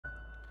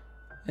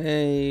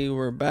Hey,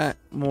 we're back.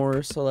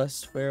 More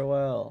Celeste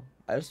farewell.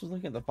 I just was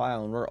looking at the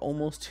file and we're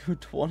almost to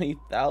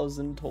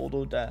 20,000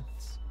 total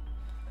deaths,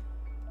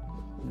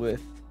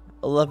 with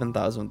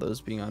 11,000 of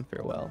those being on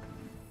farewell.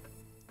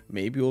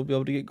 Maybe we'll be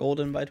able to get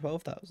golden by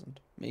 12,000.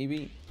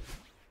 Maybe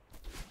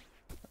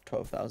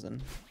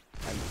 12,000.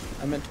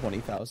 I meant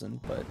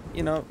 20,000, but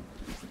you know,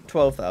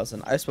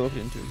 12,000. I spoke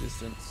it into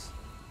existence.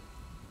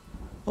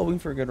 Hoping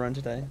for a good run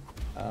today.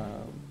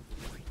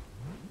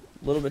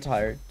 A little bit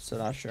tired, so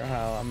not sure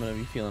how I'm gonna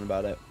be feeling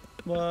about it,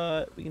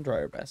 but we can try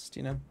our best,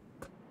 you know.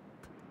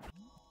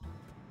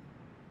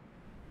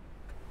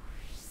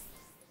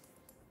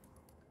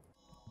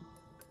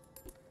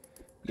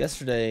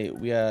 Yesterday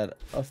we had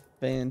a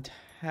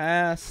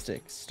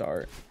fantastic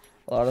start.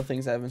 A lot of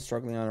things I've been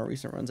struggling on in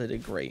recent runs I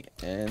did great,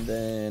 and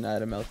then I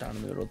had a meltdown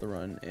in the middle of the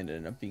run and it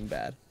ended up being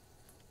bad.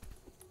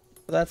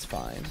 But that's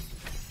fine.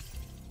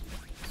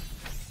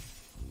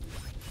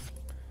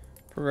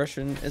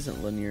 Progression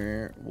isn't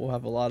linear. We'll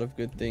have a lot of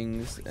good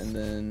things, and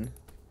then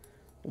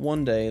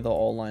one day they'll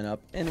all line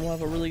up and we'll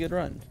have a really good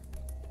run.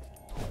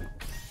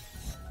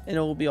 And it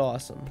will be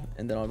awesome.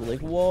 And then I'll be like,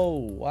 whoa,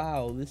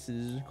 wow, this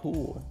is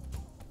cool.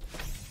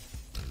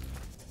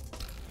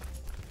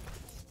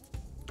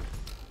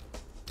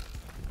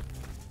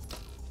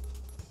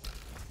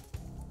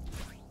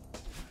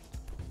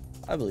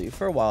 I believe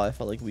for a while I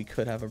felt like we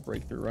could have a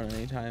breakthrough run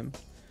anytime.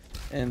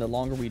 And the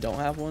longer we don't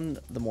have one,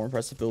 the more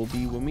impressive it will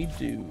be when we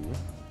do.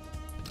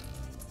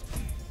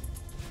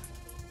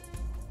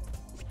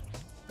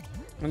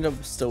 I end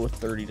up still with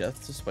 30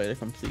 deaths despite a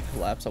complete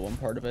collapse at one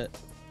part of it.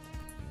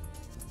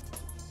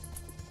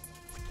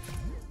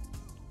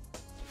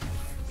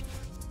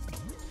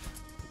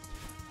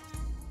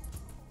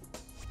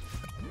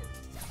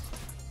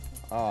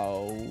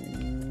 Oh,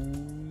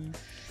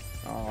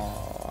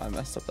 I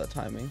messed up that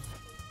timing.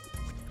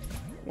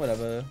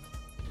 Whatever.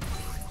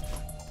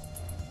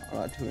 I'm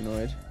not too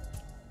annoyed.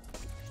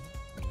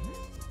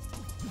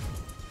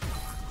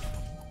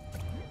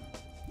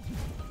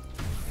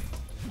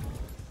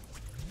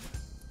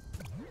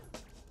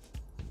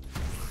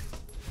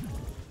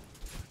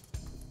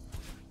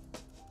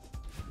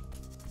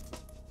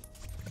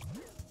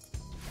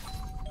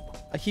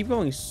 I keep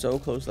going so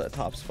close to that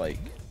top spike.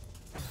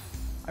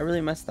 I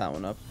really messed that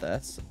one up.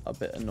 That's a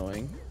bit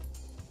annoying.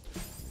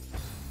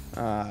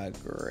 Ah,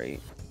 great.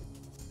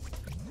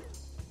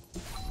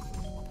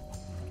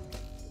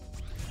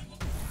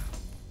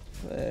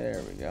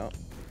 There we go.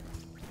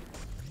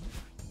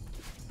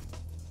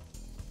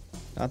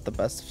 Not the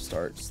best of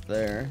starts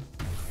there.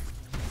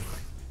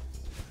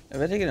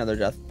 If I take another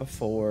death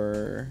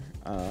before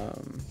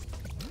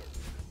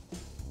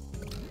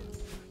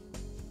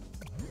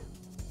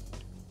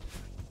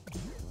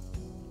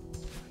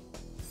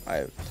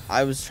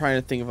I was trying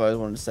to think if I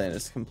wanted to say, and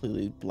it's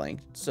completely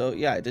blanked. So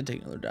yeah, I did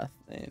take another death,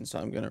 and so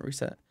I'm gonna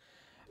reset.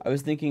 I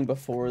was thinking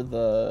before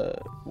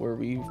where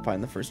we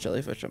find the first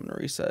jellyfish, I'm gonna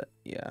reset.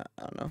 Yeah,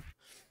 I don't know.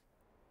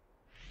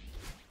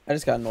 I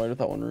just got annoyed with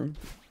that one room.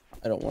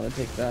 I don't want to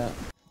take that.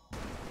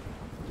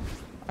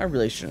 I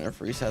really shouldn't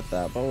have reset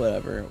that, but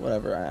whatever.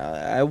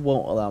 I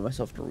won't allow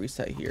myself to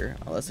reset here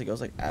unless it goes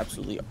like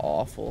absolutely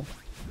awful.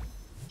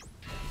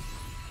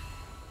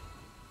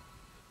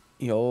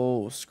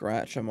 Yo,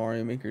 scratch a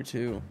Mario Maker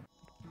 2.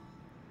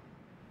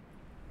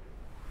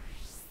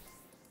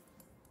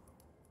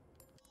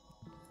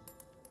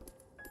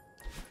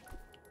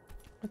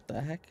 What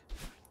the heck?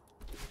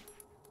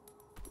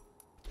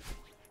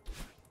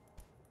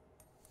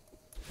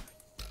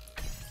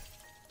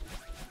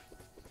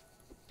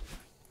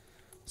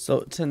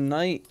 So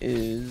tonight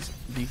is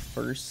the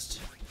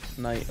first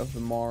night of the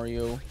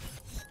Mario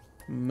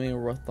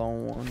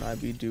Marathon I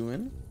be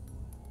doing.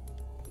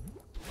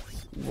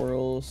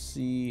 We'll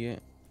see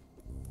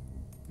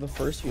the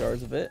first few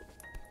hours of it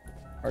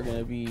are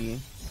gonna be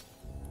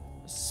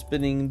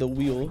spinning the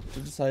wheel to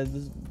decide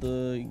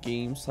the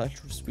game /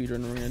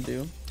 speedrun we're gonna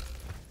do.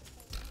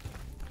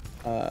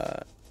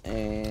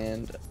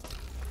 And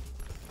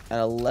at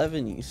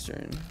 11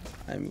 Eastern,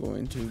 I'm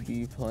going to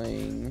be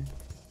playing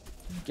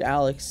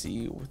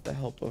Galaxy with the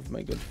help of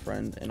my good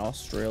friend in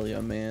Australia,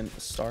 man,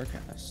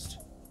 Starcast,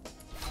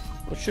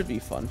 which should be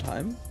a fun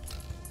time.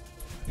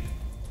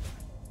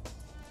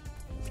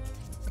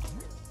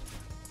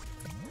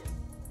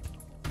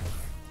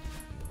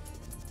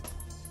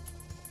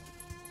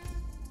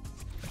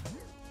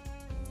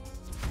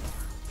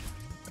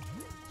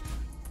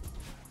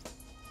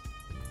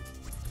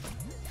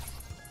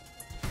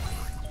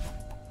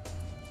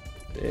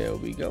 There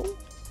we go.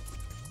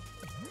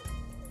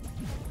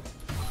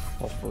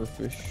 Puffer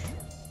fish.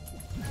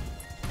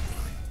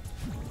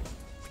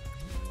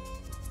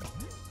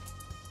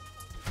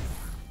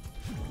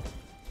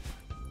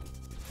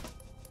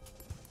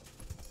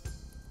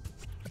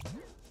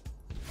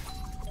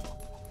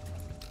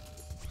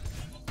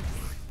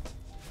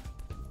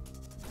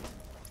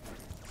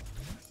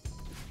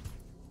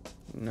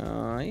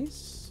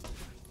 Nice.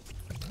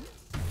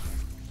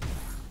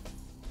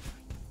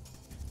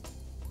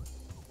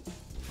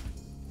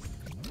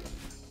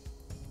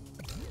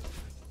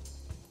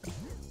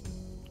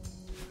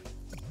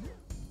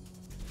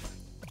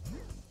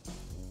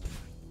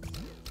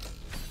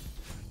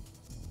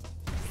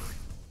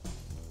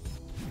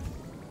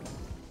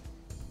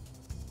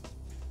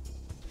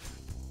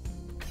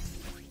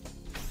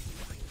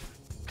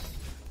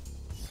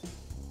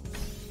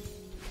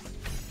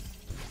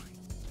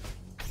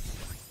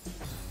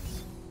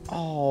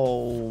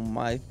 Oh,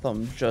 my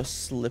thumb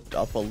just slipped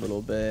up a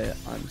little bit.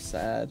 I'm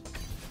sad.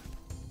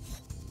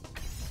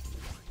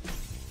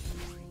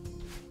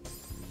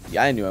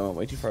 Yeah, I knew I went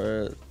way too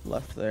far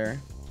left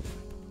there.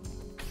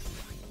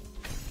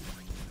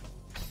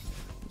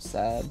 I'm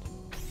sad.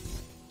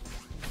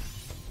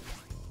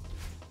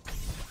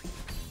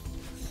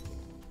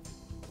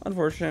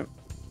 Unfortunate.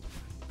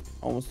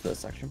 Almost the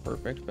section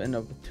perfect, but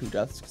ended up with 2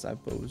 deaths because I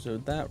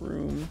bozoed that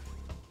room.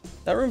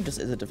 That room just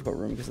is a difficult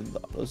room because of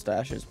those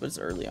dashes, but it's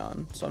early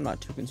on, so I'm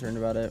not too concerned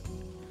about it.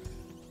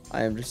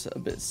 I am just a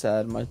bit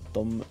sad my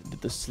thumb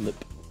did the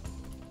slip.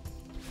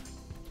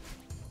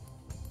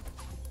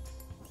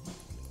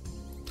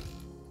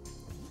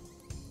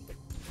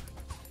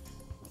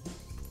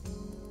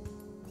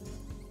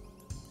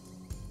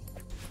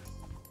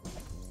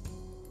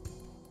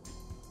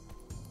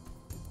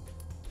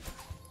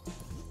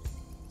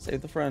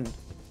 Save the friend.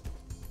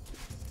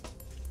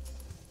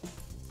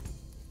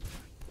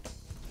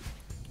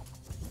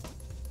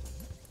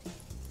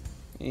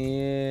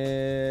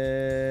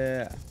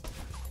 Yeah.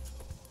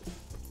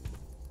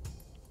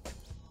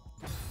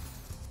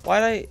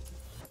 Why'd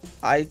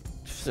I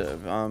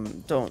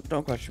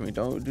don't question me.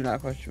 Do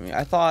not question me.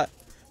 I thought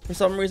for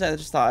some reason I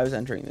just thought I was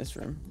entering this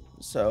room.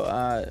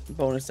 So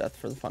bonus death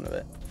for the fun of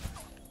it.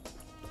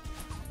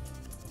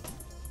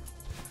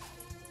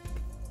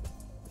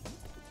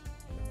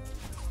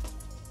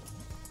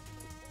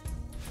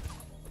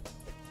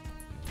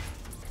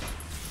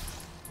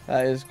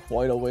 That is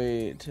quite a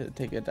way to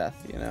take a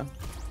death, you know.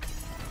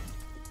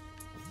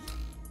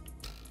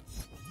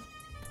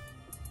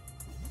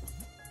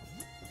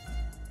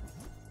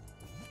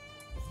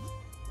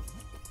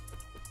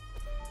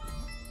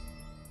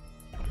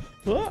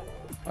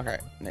 Okay,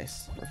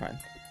 nice. We're fine.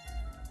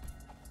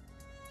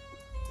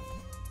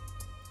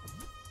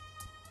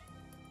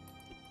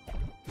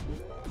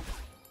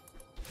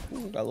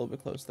 Ooh, got a little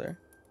bit close there.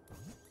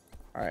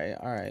 Alright,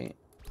 alright.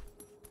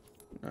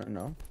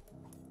 No.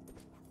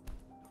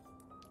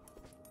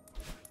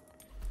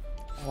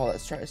 Oh, that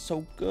strat is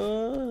so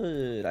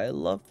good. I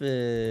love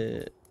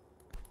it.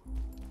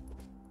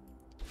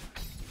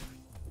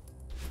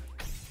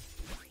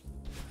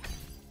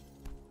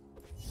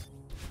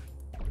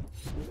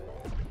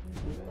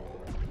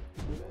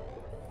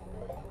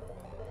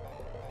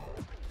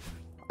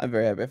 I'm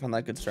very happy I found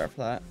that good strat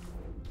for that.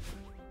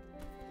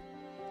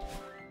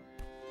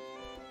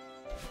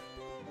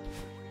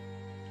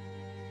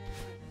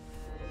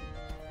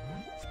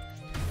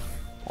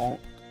 Oh.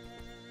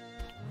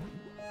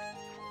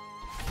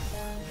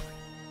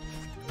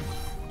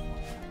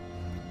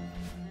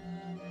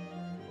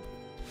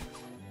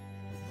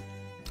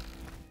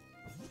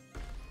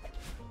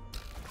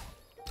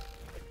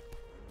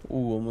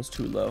 Ooh, almost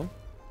too low.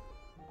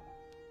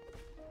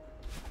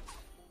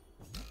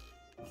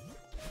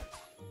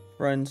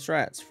 Friend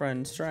strats,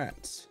 friend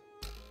strats.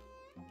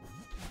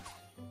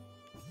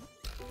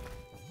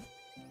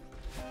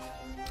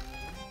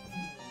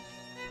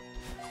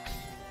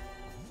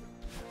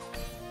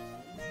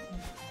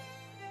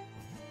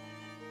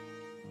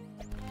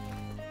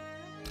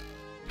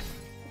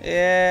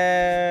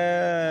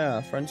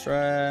 Yeah, friend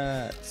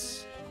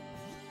strats.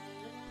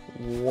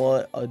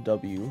 What a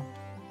W.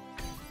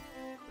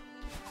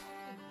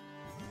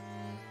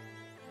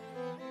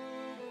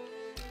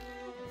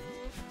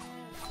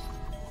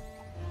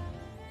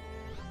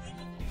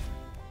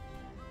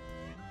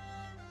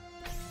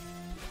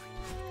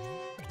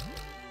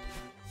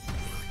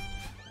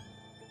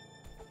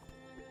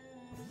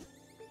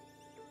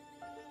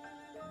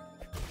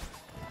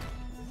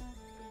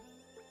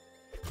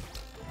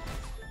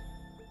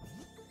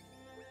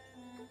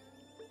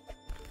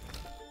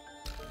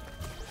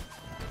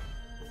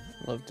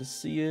 Love to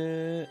see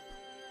it.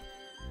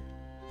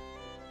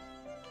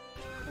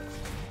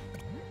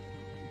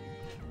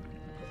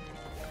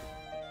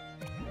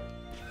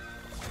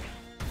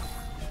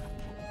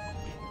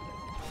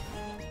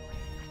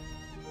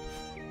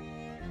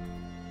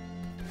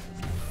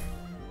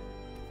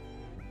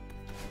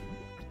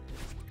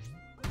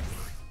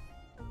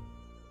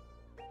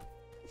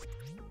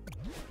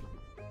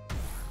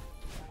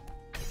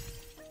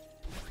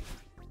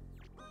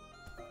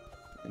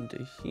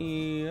 Into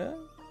here.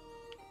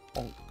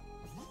 Oh.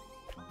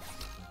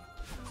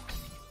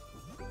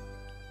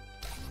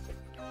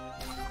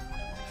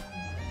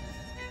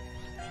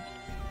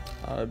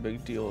 Not a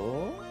big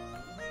deal.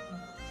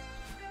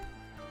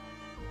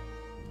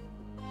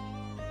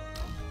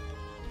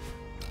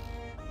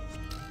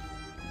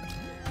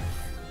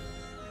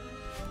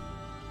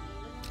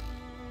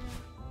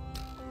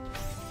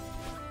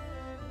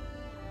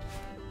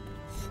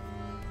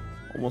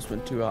 Almost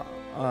went too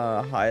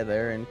high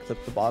there and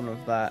clipped the bottom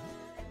of that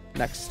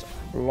next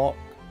block.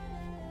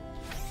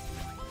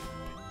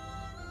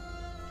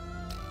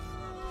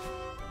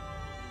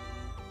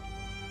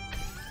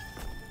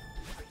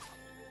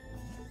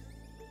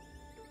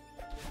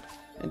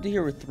 And to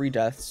here with 3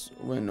 deaths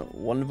when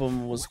one of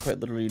them was quite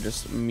literally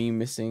just me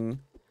missing,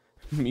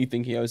 me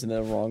thinking I was in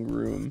the wrong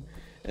room,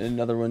 and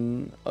another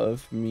one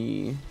of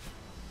me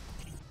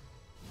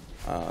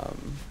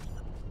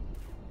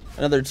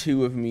Another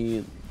 2 of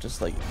me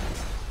just like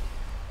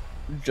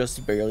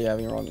just barely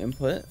having wrong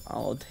input.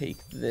 I'll take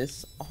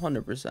this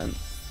 100%.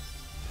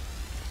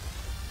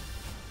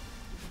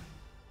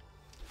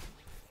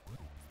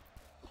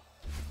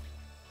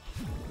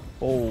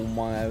 Oh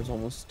my, I was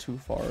almost too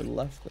far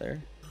left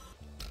there.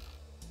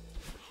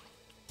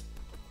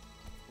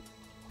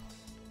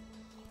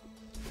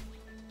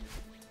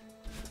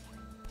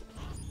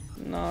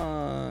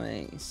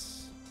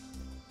 Nice.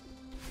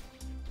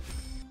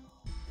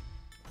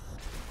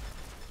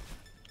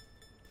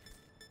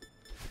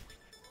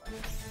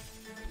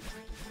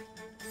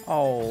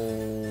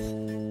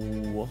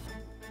 Oh.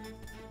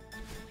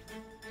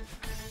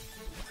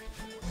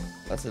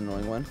 That's an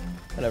annoying one.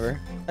 Whatever.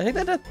 I take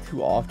that death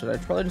too often.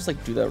 I'd probably just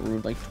like do that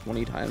rune like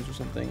 20 times or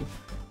something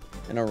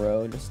in a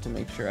row just to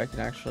make sure I can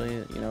actually,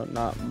 you know,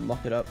 not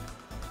muck it up.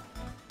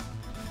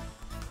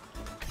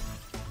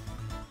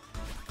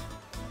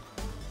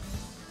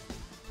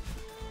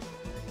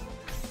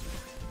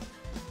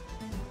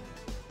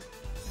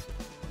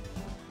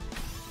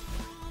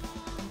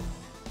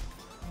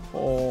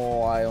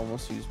 Oh, I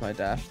almost used my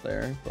dash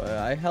there, but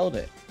I held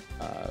it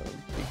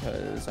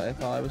because I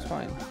thought I was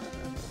fine.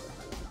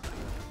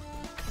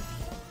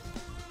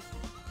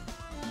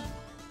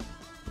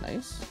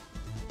 Nice.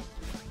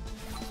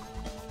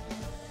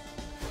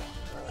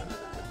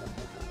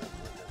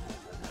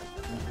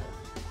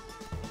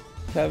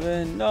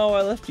 Kevin, no,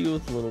 I left you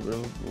with a little bit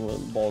of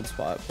a bald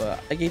spot, but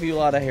I gave you a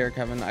lot of hair,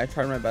 Kevin. I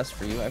tried my best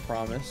for you, I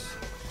promise.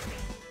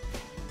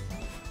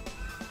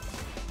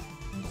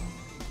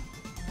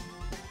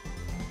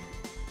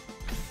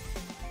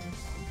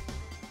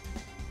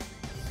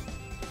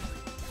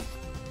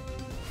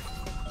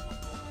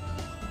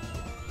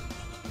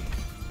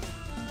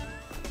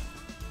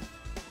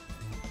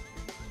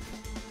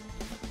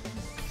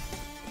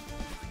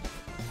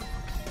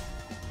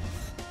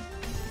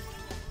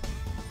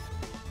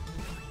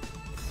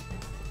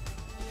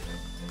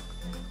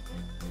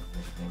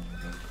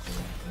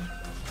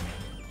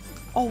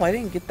 Oh, I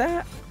didn't get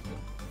that?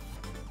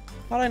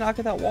 How did I not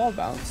get that wall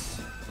bounce?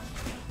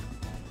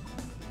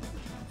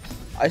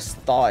 I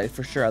thought I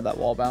for sure had that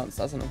wall bounce.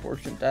 That's an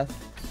unfortunate death.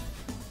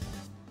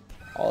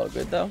 All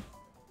good though.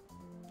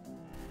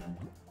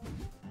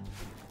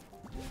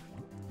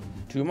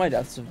 2 of my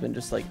deaths have been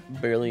just like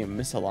barely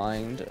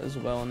misaligned as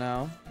well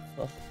now.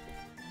 Ugh.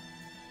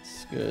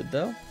 It's good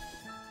though.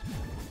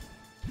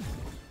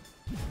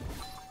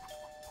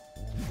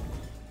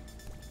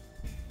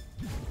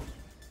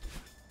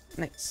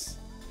 Nice.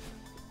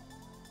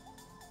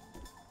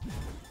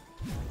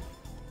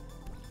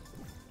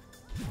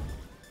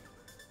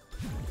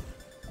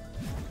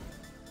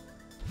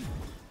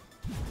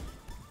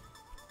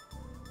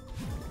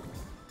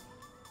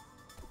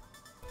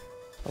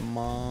 Come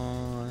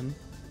on.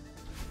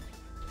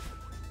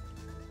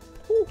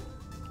 Whew.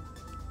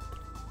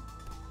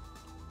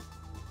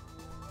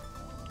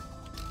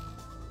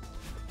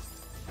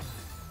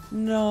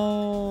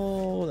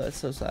 No, that's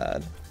so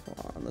sad. Come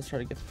on, let's try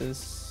to get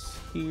this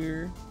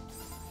here.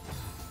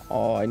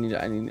 Oh, I need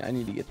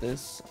to get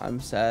this.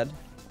 I'm sad.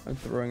 I'm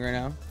throwing right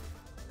now.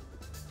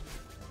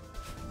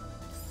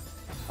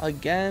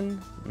 Again?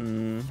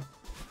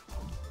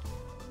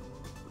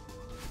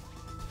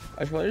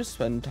 I should probably just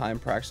spend time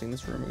practicing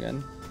this room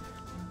again,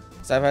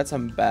 because I've had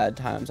some bad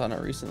times on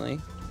it recently.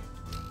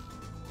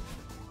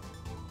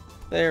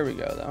 There we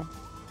go, though.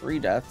 3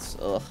 deaths.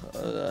 Ugh,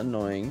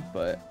 annoying,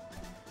 but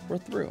we're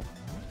through.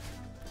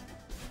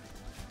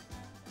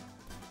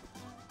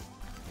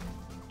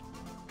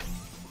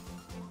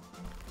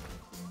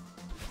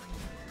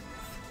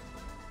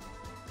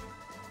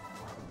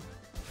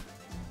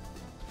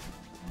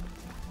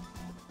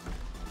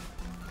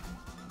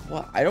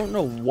 Well, I don't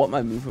know what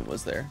my movement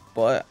was there,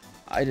 but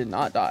I did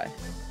not die.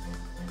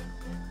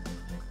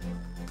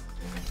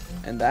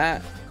 And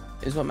that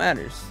is what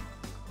matters.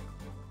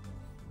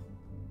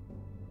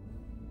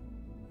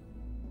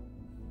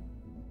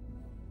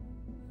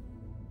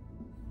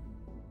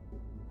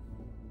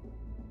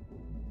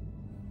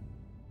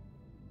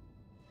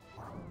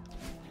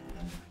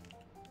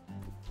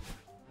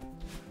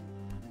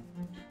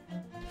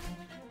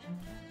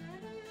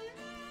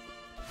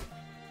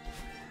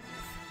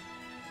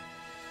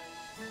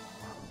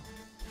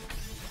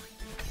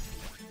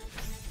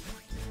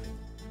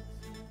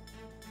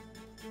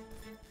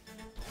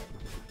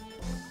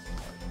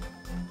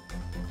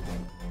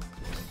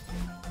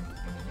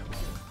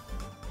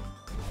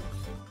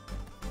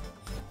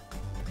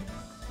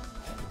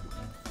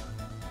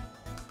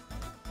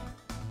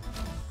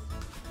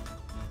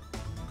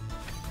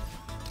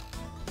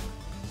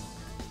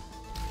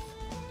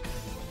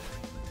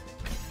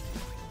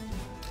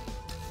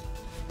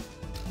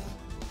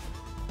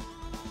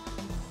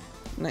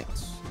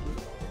 Nice.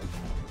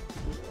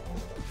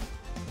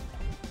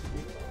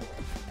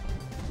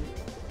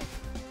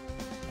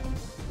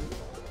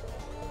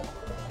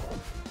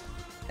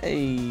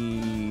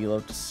 Hey,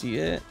 love to see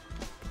it.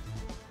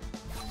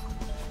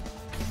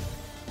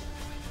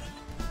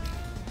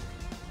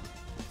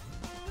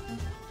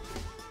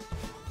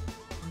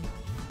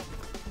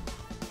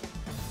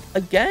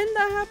 Again,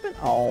 that happened?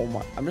 Oh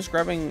my, I'm just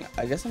grabbing,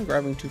 I guess I'm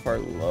grabbing too far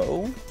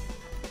low.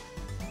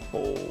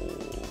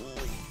 Holy.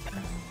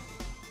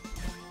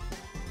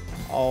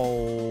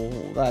 Oh,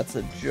 that's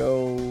a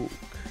joke.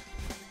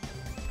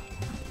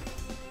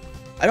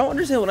 I don't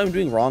understand what I'm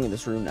doing wrong in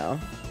this room now.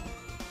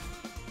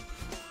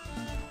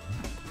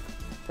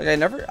 Like,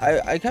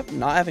 I kept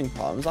not having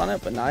problems on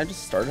it, but now I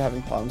just started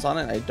having problems on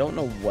it, and I don't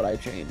know what I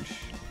changed.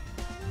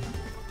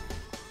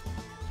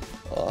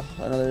 Ugh,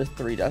 another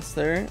 3 deaths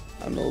there.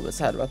 I'm a little bit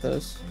sad about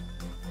those.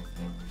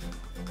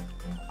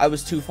 I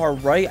was too far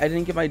right. I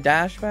didn't get my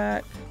dash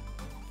back.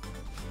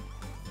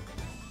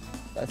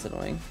 That's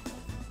annoying.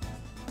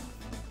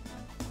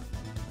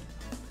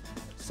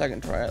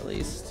 Second try at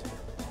least.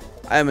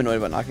 I am annoyed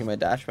about knocking my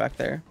dash back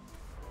there.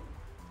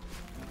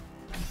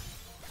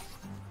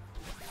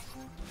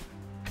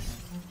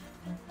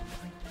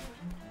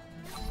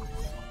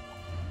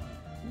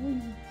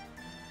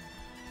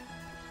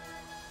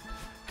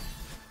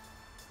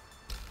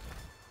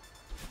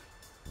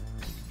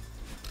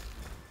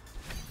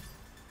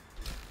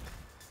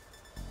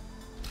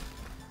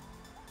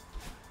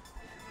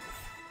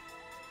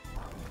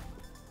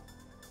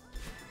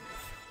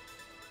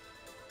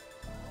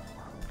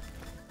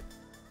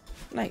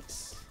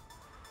 Nice.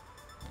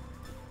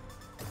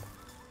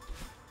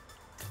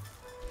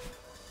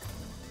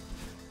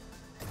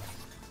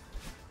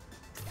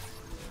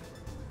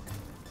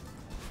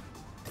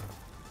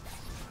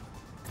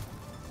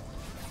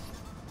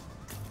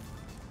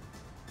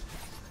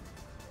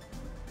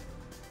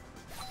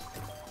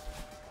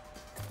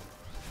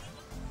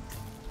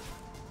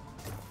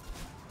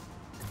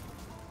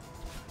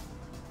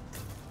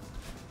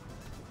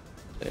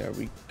 There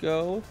we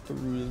go,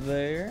 through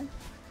there.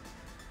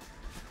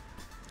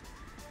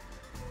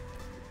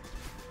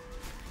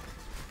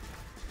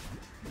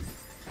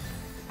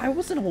 I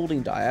wasn't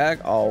holding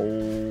diag.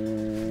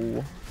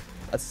 Oh,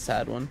 that's a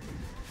sad one.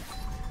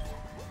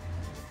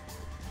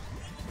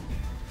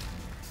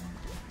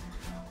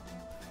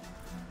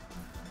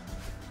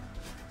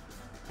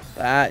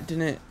 That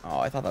didn't. Oh,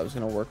 I thought that was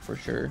gonna work for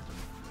sure.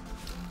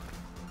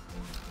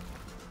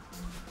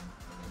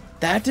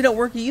 That didn't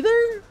work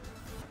either?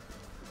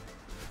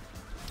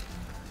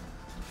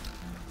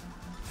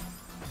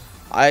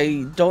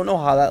 I don't know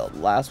how that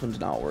last one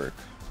did not work.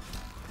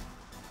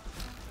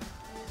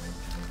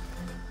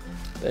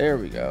 There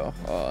we go.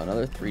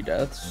 Another 3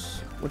 deaths,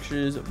 which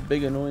is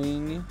big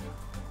annoying.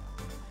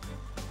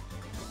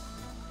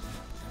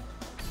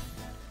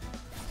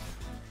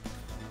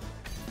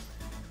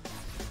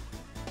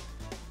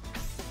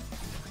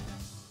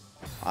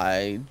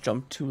 I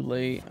jumped too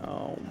late.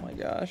 Oh my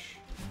gosh.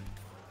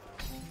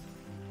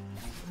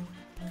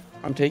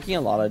 I'm taking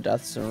a lot of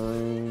deaths in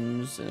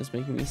rooms, and it's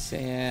making me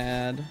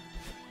sad.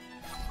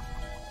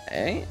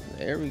 Hey,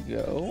 there we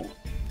go.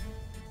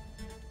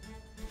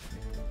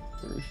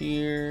 Through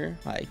here.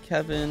 Hi,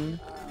 Kevin.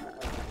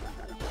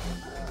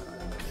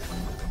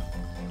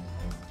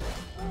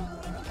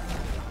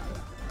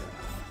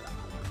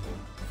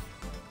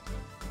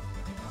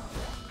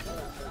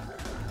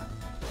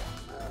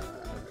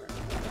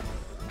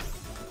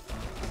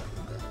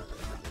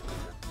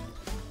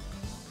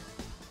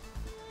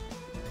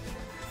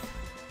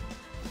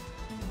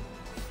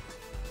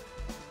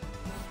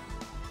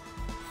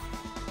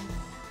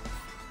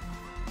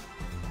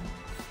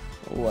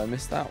 Oh, I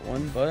missed that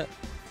one, but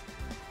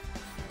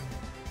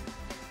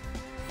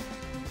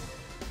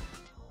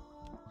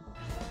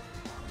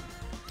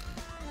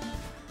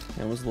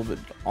it was a little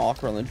bit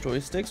awkward on the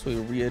joystick, so we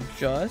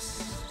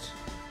readjust.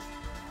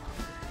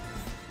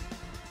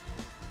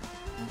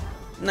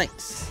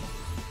 Nice.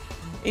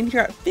 In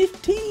here at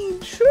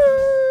 15.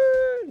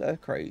 Sure.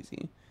 That's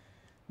crazy.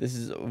 This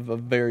is a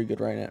very good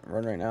run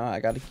right now.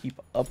 I got to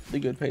keep up the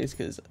good pace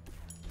because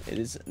it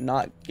is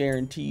not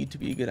guaranteed to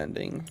be a good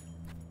ending.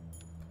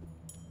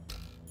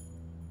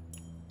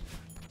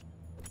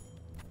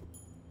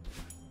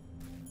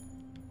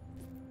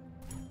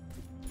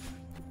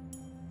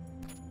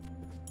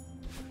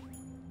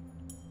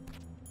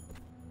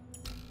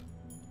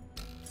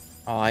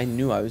 Oh, I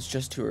knew I was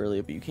just too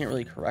early, but you can't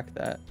really correct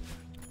that.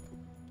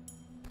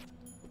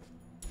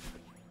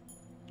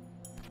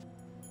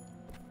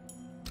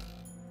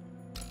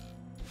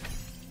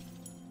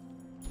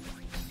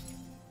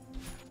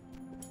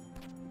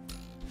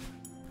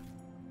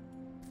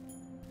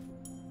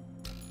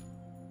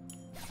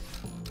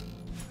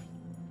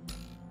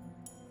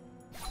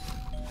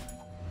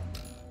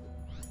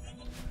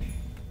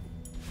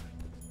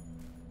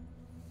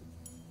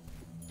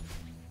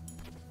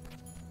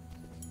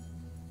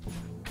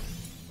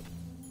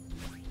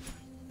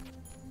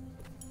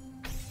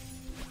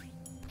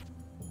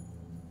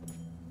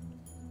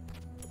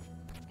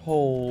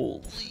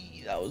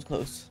 Holy, that was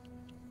close.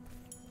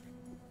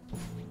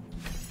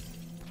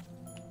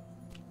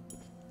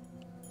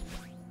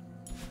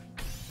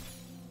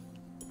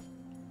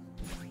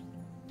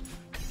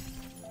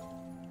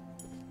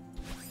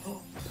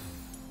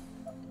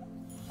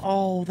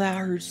 Oh, that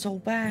hurts so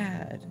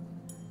bad.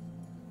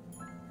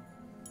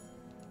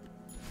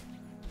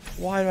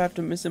 Why do I have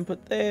to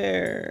misinput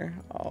there?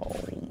 Oh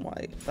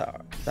my,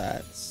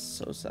 that's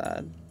so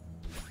sad.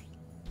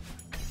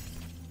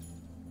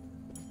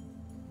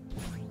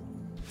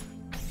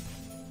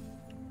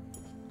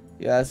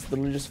 Yeah, it's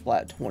literally just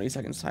flat 20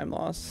 seconds time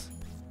loss.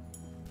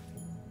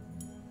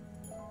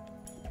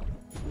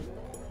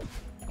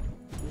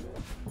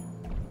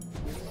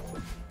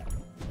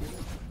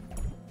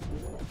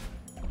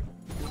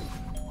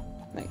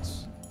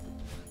 Nice.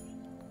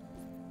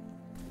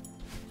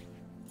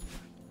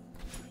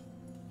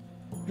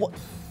 What?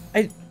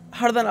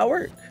 How did that not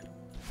work?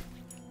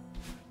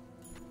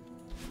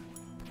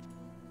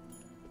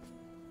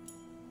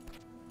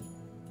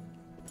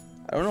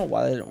 I don't know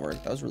why that didn't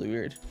work. That was really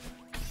weird.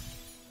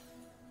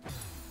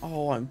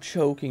 Oh, I'm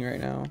choking right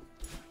now.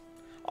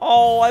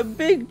 Oh, I'm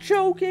big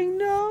choking.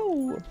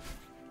 No.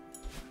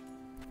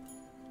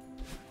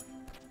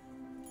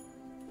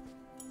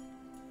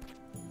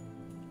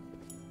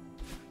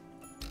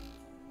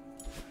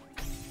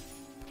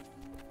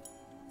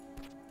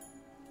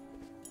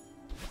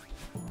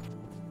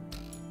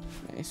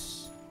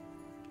 Nice.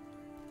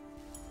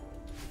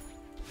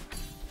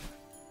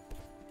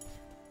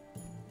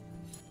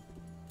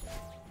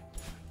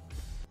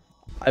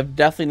 I've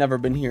definitely never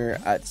been here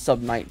at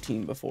sub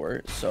 19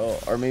 before, so,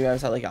 or maybe I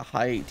was at like a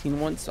high 18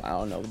 once, so I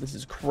don't know. This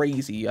is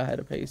crazy ahead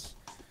of pace.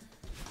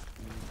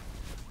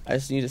 I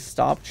just need to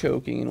stop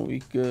choking and we'll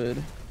be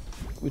good.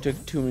 We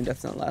took too many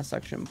deaths in that last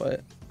section,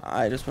 but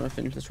I just want to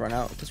finish this run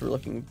out because we're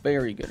looking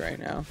very good right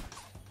now.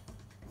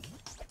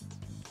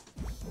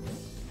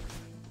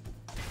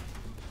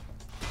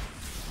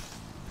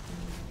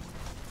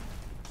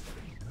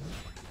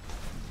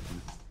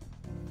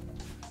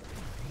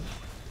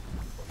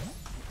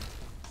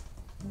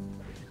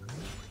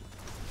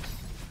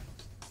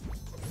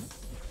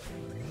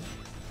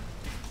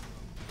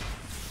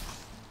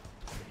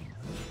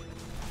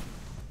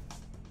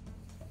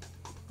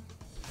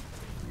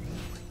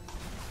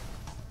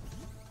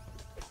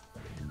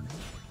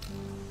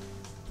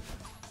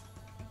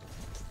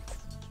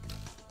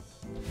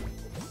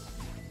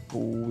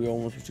 Ooh, we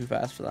almost were too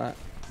fast for that.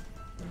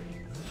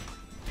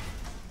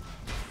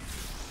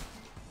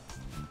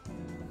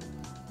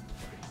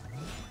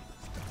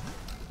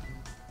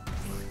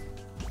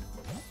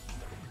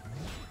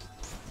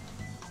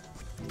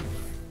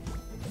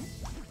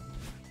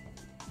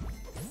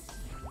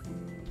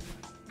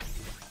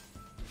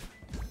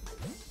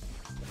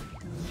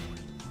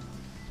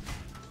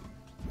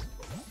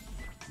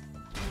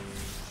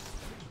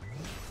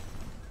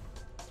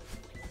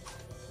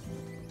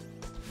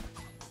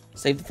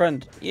 Save the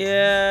friend.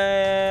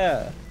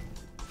 Yeah.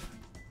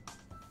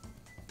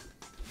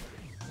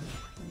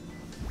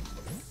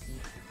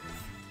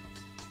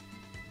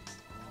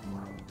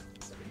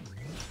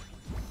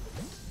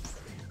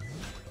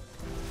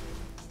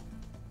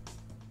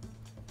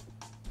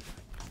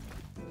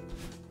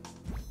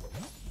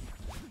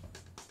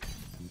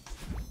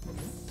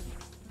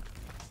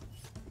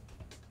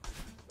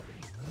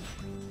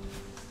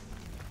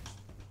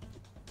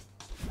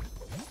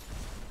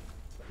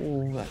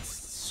 Oh, that's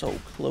so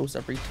close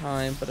every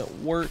time, but it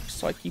works,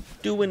 so I keep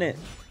doing it.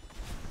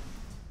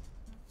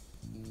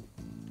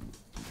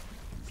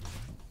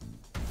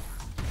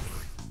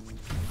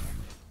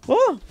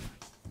 Oh!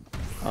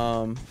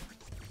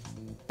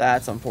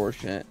 That's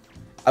unfortunate.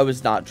 I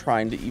was not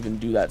trying to even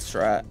do that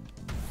strat.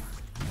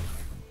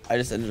 I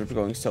just ended up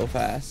going so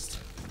fast.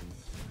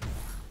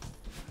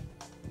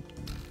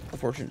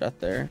 Unfortunate death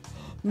there.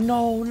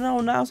 No,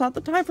 now's not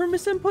the time for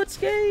misinputs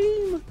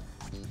game.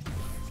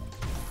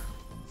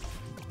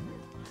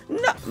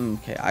 No.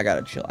 Okay, I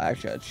gotta chill. I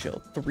actually gotta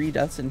chill. 3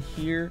 deaths in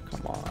here.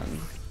 Come on.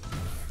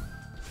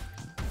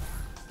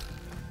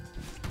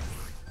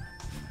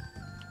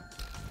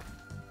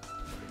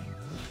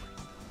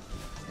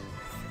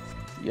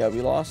 Yeah,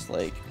 we lost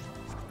like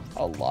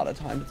a lot of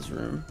time to this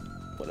room.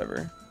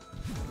 Whatever.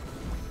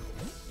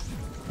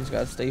 Just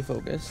gotta stay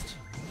focused.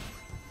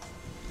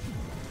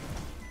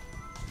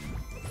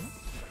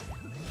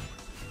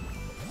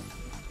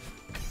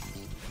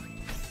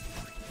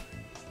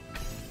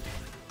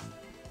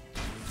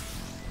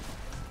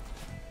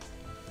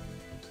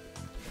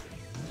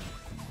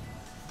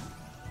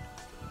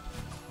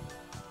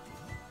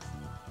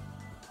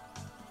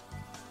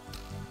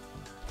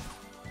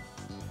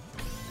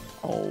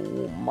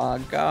 Oh my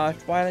gosh,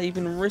 why did I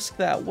even risk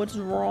that? What's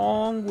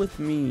wrong with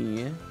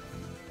me?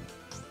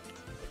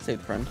 Save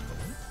the friend.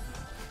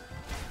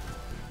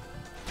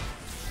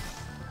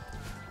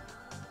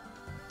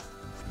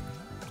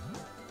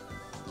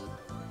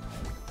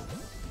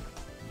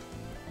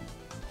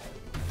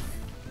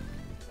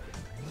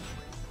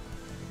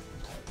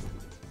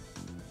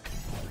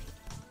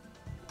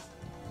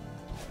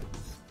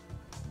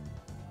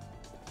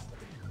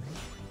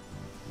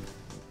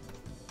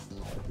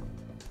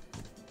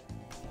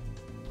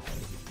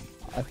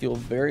 I feel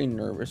very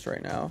nervous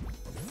right now.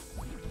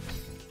 I'm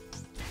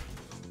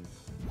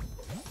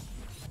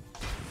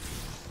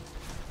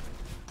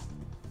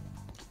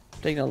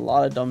taking a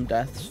lot of dumb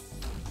deaths.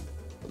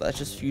 But that's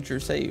just future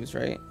saves,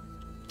 right?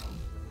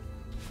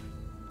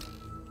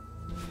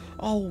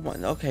 Oh my,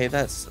 okay,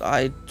 that's,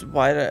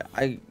 why did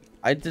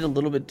I did a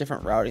little bit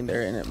different routing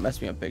there and it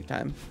messed me up big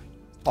time.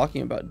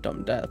 Talking about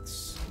dumb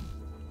deaths.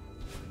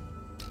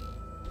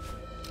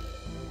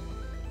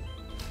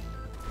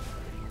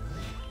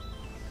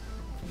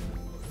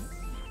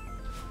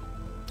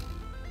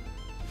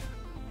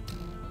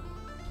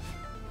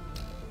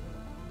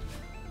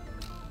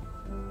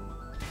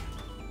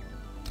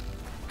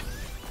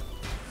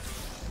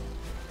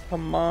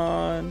 Come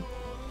on.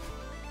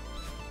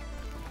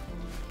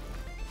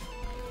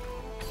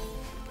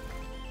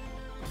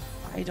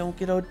 I don't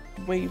get a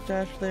wave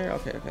dash there.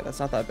 Okay, that's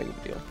not that big of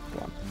a deal.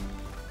 Come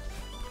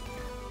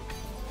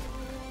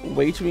on.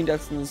 Way too many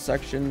deaths in this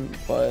section,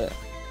 but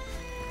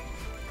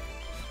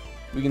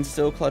we can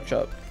still clutch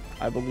up,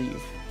 I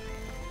believe.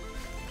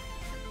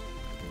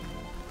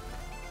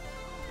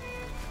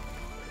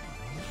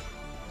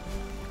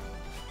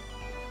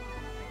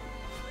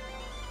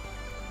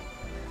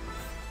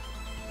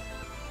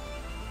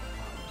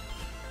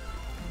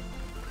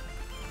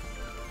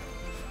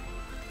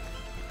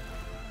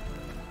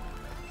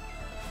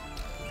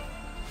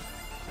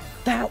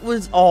 That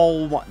was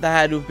all. That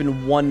had to have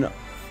been 1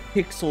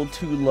 pixel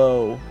too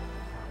low.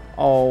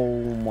 Oh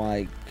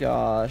my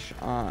gosh,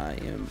 I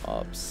am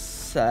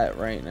upset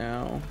right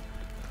now.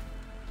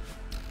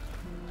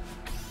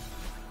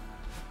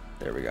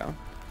 There we go.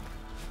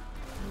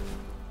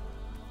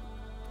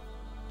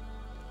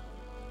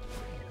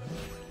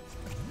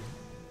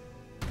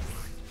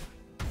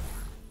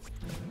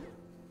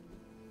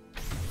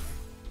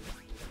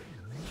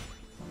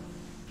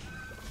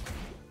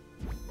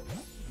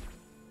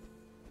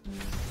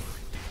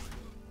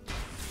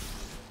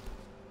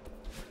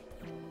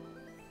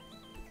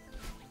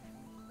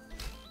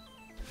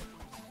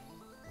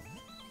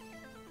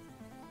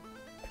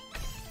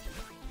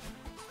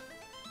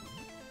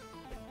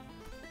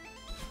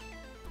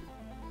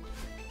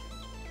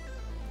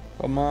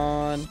 Come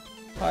on.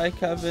 Hi,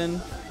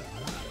 Kevin.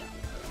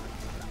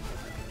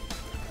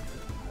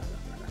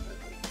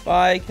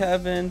 Bye,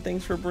 Kevin.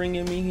 Thanks for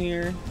bringing me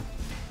here.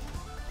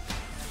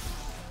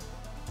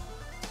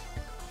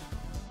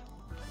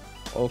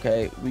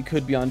 Okay, we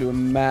could be onto a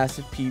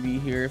massive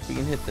PB here if we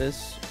can hit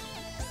this.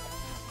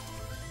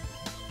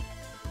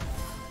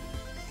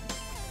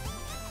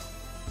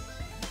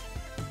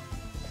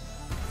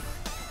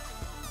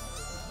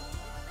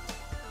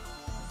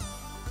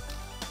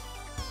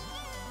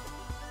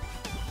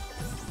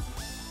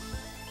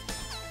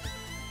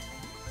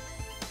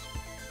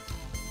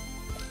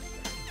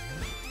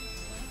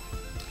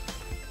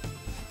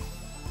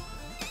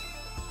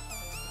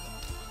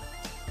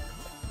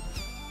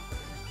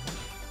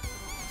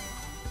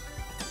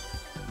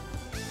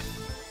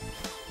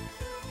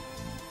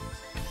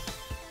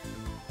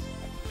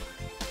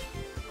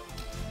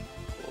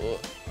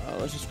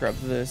 Let's just grab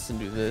this and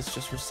do this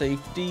just for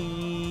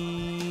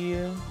safety.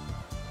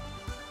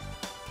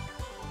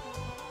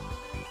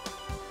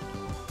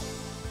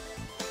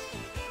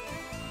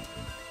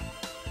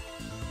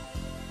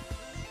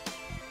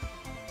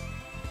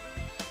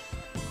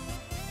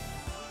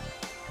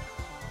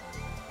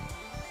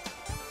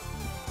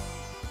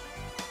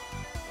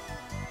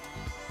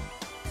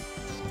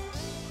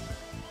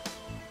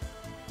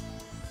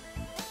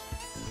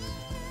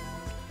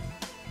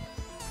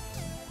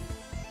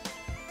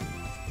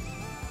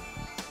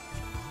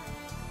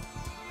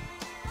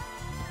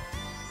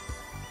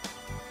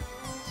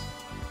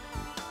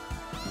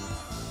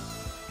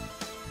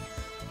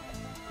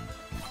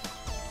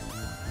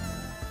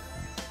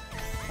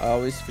 I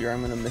always fear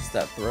I'm gonna miss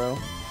that throw.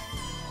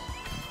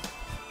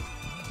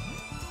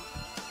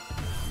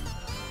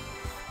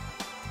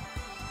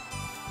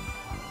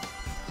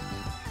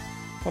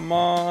 Come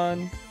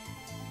on.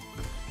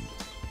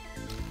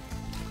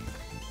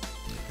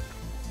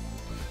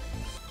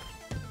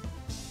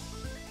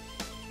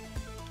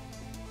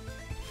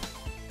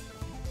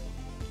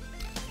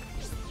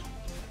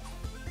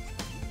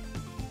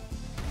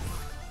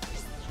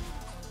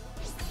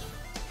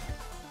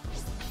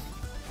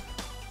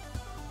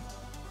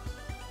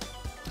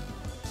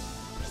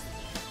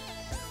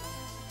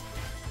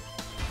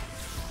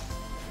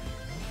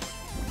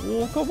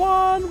 Oh, come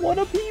on, what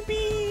a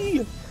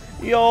PB!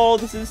 Yo,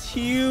 this is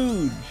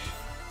huge.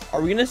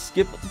 Are we gonna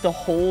skip the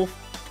whole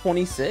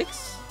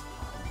 26?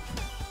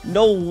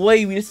 No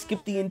way, we just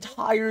skipped the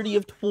entirety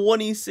of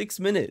 26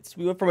 minutes.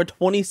 We went from a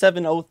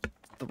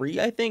 27:03,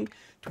 I think,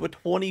 to a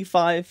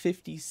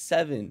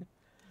 25:57.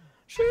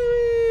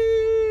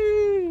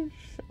 Sheesh.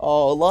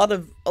 Oh,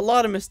 a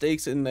lot of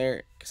mistakes in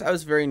there, because I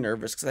was very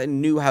nervous, because I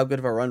knew how good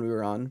of a run we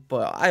were on,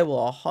 but I will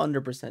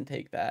 100%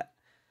 take that.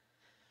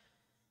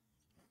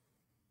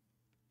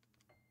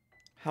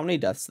 How many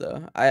deaths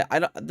though? I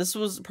don't. This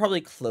was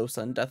probably close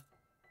on death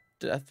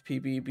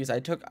PB because I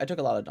took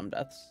a lot of dumb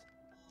deaths.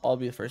 I'll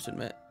be the first to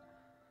admit.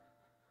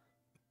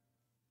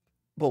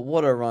 But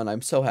what a run!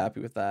 I'm so happy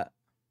with that.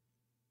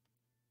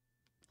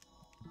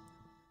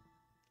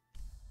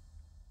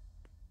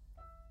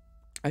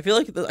 I feel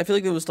like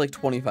there was like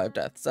 25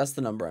 deaths. That's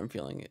the number I'm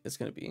feeling it's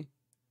gonna be.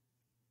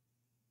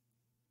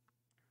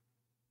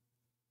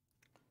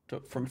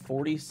 from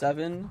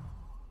 47.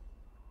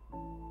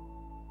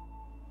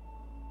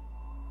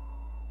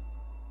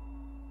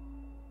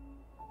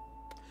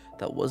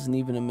 That wasn't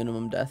even a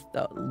minimum death.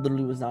 That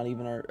literally was not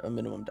even a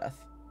minimum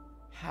death.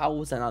 How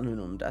was that not a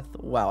minimum death?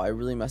 Wow, I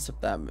really messed up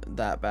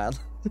that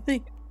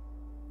badly.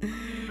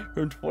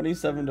 From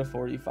 27 to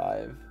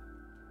 45.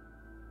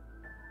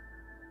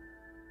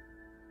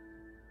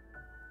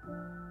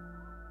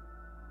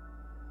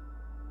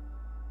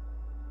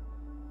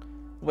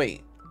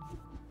 Wait.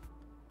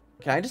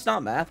 Can I just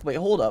not math? Wait,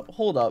 hold up.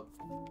 Hold up.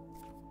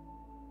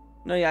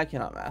 No, yeah, I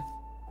cannot math.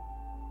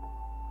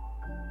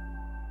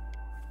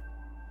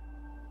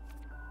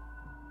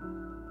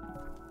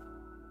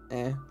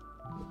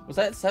 Was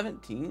that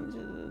 17?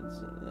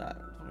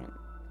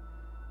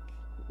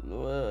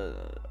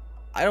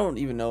 I don't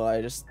even know.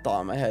 I just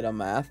thought in my head on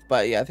math.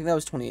 But yeah, I think that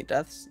was 28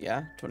 deaths.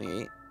 Yeah,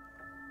 28.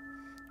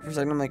 For a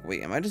second, I'm like,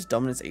 wait, am I just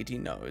dumb and it's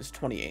 18? No, it was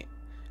 28.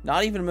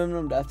 Not even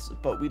minimum deaths,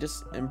 but we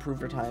just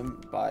improved our time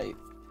by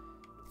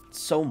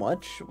so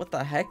much. What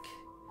the heck?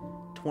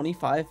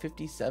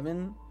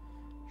 25:57?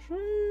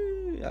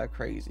 Yeah,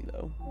 crazy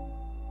though.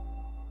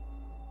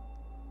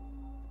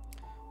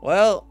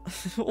 Well,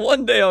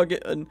 one day I'll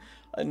get a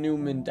new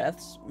min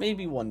deaths.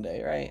 Maybe one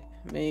day, right?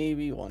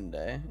 Maybe one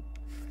day.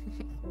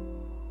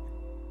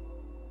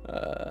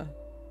 Alright.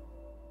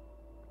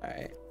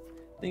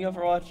 Thank you all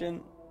for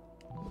watching.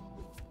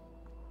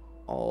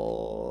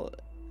 I'll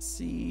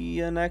see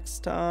you next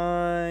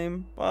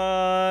time.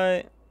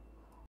 Bye.